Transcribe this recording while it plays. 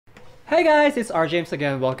Hey guys, it's RJames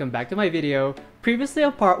again. Welcome back to my video. Previously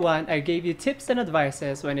on part 1, I gave you tips and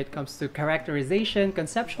advices when it comes to characterization,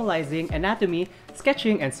 conceptualizing, anatomy,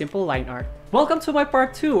 sketching, and simple line art. Welcome to my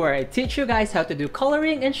part 2 where I teach you guys how to do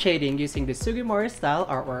coloring and shading using the Sugimori style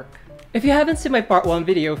artwork. If you haven't seen my part 1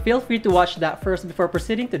 video, feel free to watch that first before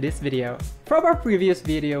proceeding to this video. From our previous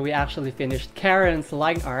video, we actually finished Karen's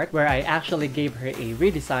line art where I actually gave her a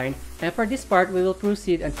redesign, and for this part, we will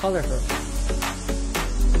proceed and color her.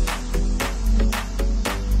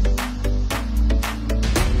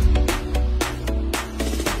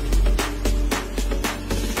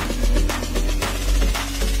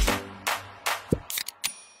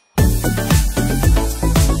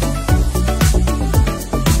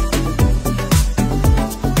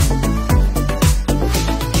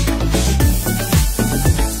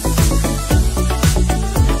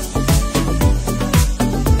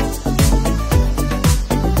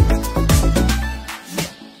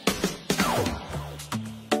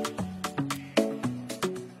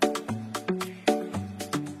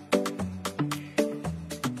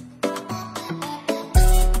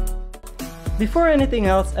 Before anything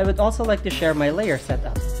else, I would also like to share my layer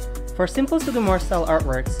setup. For simple Sugimori style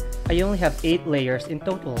artworks, I only have 8 layers in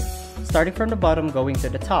total, starting from the bottom going to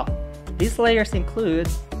the top. These layers include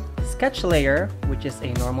sketch layer, which is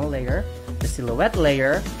a normal layer, the silhouette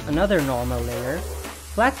layer, another normal layer,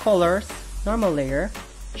 flat colors, normal layer,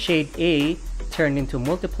 shade A turned into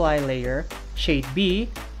multiply layer, shade B,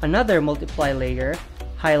 another multiply layer,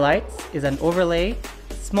 highlights is an overlay,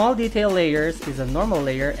 small detail layers is a normal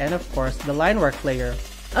layer, and of course the line work layer.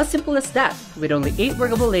 As simple as that, with only 8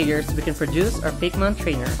 workable layers we can produce our Fakemon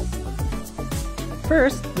trainer.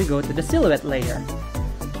 First, we go to the silhouette layer.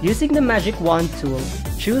 Using the magic wand tool,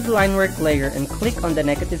 choose line work layer and click on the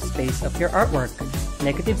negative space of your artwork.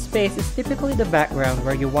 Negative space is typically the background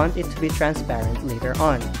where you want it to be transparent later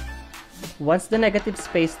on. Once the negative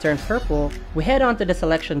space turns purple, we head on to the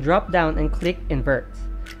selection drop down and click invert.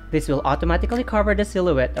 This will automatically cover the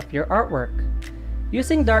silhouette of your artwork.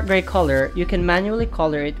 Using dark gray color, you can manually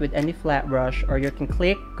color it with any flat brush, or you can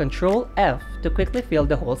click Ctrl F to quickly fill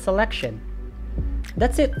the whole selection.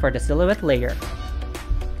 That's it for the silhouette layer.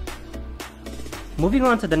 Moving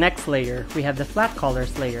on to the next layer, we have the flat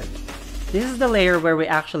colors layer. This is the layer where we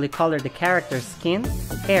actually color the character's skin,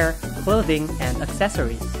 hair, clothing, and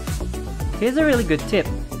accessories. Here's a really good tip.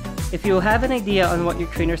 If you have an idea on what your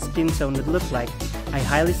trainer's skin tone would look like, I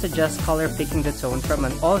highly suggest color picking the tone from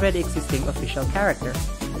an already existing official character.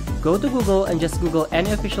 Go to Google and just Google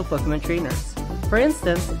any official Pokemon trainers. For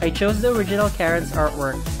instance, I chose the original Karen's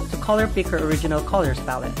artwork to color pick her original colors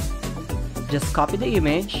palette. Just copy the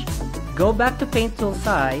image, go back to Paint Tool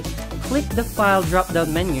side, click the File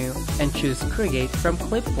drop-down menu, and choose Create from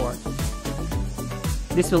Clipboard.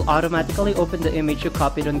 This will automatically open the image you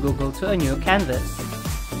copied on Google to a new canvas.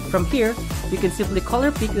 From here, you can simply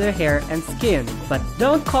color pick their hair and skin, but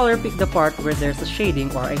don't color pick the part where there's a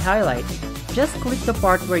shading or a highlight. Just click the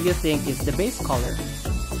part where you think is the base color.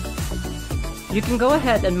 You can go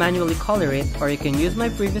ahead and manually color it, or you can use my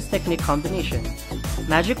previous technique combination,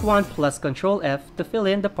 Magic Wand plus Ctrl F to fill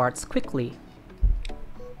in the parts quickly.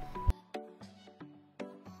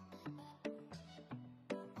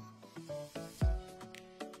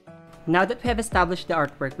 Now that we have established the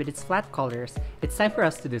artwork with its flat colors, it's time for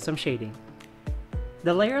us to do some shading.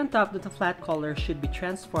 The layer on top of the flat color should be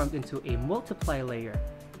transformed into a multiply layer.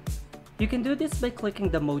 You can do this by clicking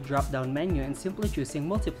the mode drop-down menu and simply choosing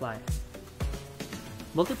multiply.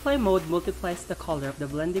 Multiply mode multiplies the color of the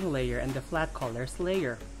blending layer and the flat colors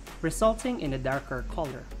layer, resulting in a darker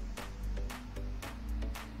color.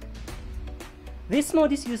 This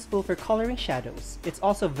mode is useful for coloring shadows. It's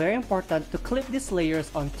also very important to clip these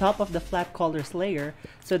layers on top of the flat colors layer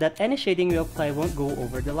so that any shading you apply won't go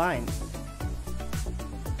over the line.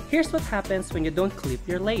 Here's what happens when you don't clip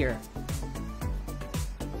your layer.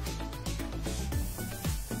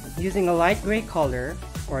 Using a light gray color,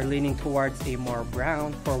 or leaning towards a more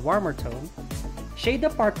brown or warmer tone, shade the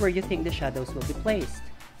part where you think the shadows will be placed.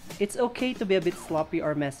 It's okay to be a bit sloppy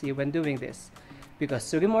or messy when doing this, because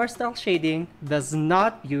Sugimori style shading does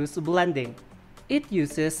not use blending. It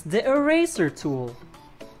uses the eraser tool.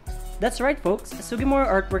 That's right folks, Sugimori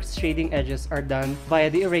artwork's shading edges are done via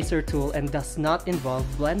the eraser tool and does not involve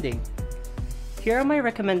blending. Here are my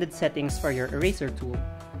recommended settings for your eraser tool.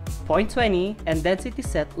 0.20 and density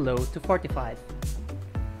set low to 45.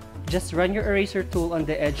 Just run your eraser tool on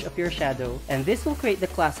the edge of your shadow and this will create the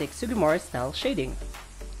classic Sugimori style shading.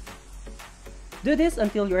 Do this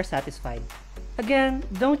until you are satisfied. Again,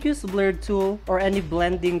 don't use blurred tool or any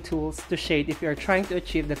blending tools to shade if you are trying to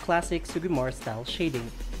achieve the classic Sugimori style shading.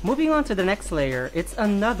 Moving on to the next layer, it's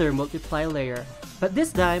another multiply layer, but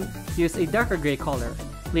this time, use a darker gray color,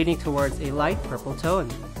 leaning towards a light purple tone.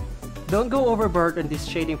 Don't go overboard on this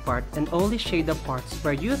shading part and only shade the parts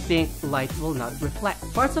where you think light will not reflect.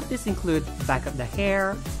 Parts of this include back of the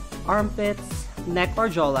hair, armpits, neck or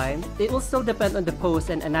jawline. It will still depend on the pose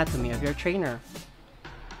and anatomy of your trainer.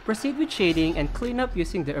 Proceed with shading and clean up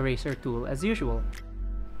using the eraser tool as usual.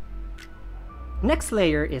 Next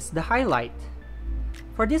layer is the highlight.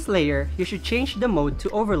 For this layer, you should change the mode to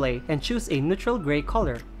overlay and choose a neutral gray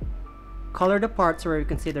color. Color the parts where you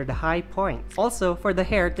consider the high points. Also, for the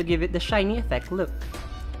hair to give it the shiny effect look.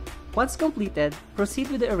 Once completed, proceed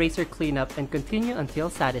with the eraser cleanup and continue until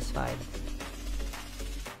satisfied.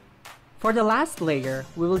 For the last layer,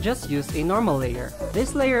 we will just use a normal layer.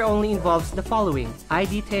 This layer only involves the following: eye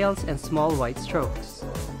details and small white strokes.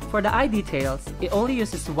 For the eye details, it only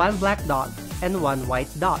uses one black dot and one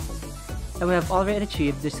white dot. And we have already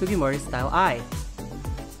achieved the Sugimori style eye.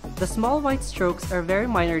 The small white strokes are very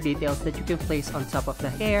minor details that you can place on top of the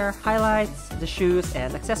hair, highlights, the shoes,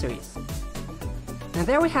 and accessories. And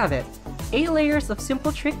there we have it! 8 layers of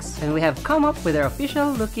simple tricks, and we have come up with our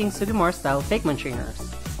official looking Sugimori style Fakemon trainers.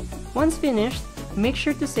 Once finished, make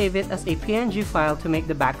sure to save it as a PNG file to make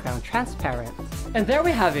the background transparent. And there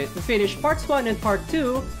we have it! We finished parts 1 and part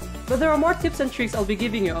 2, but there are more tips and tricks I'll be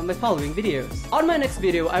giving you on my following videos. On my next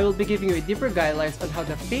video, I will be giving you a deeper guidelines on how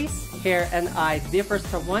the face, hair, and eye differs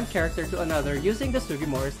from one character to another using the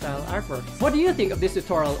Sugimori style artwork. What do you think of this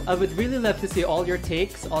tutorial? I would really love to see all your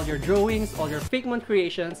takes, all your drawings, all your Fakemon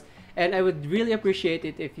creations, and I would really appreciate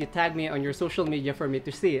it if you tag me on your social media for me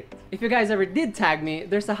to see it. If you guys ever did tag me,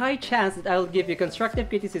 there's a high chance that I will give you constructive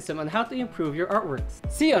criticism on how to improve your artworks.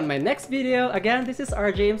 See you on my next video. Again, this is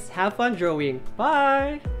R. James. Have fun drawing.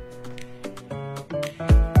 Bye!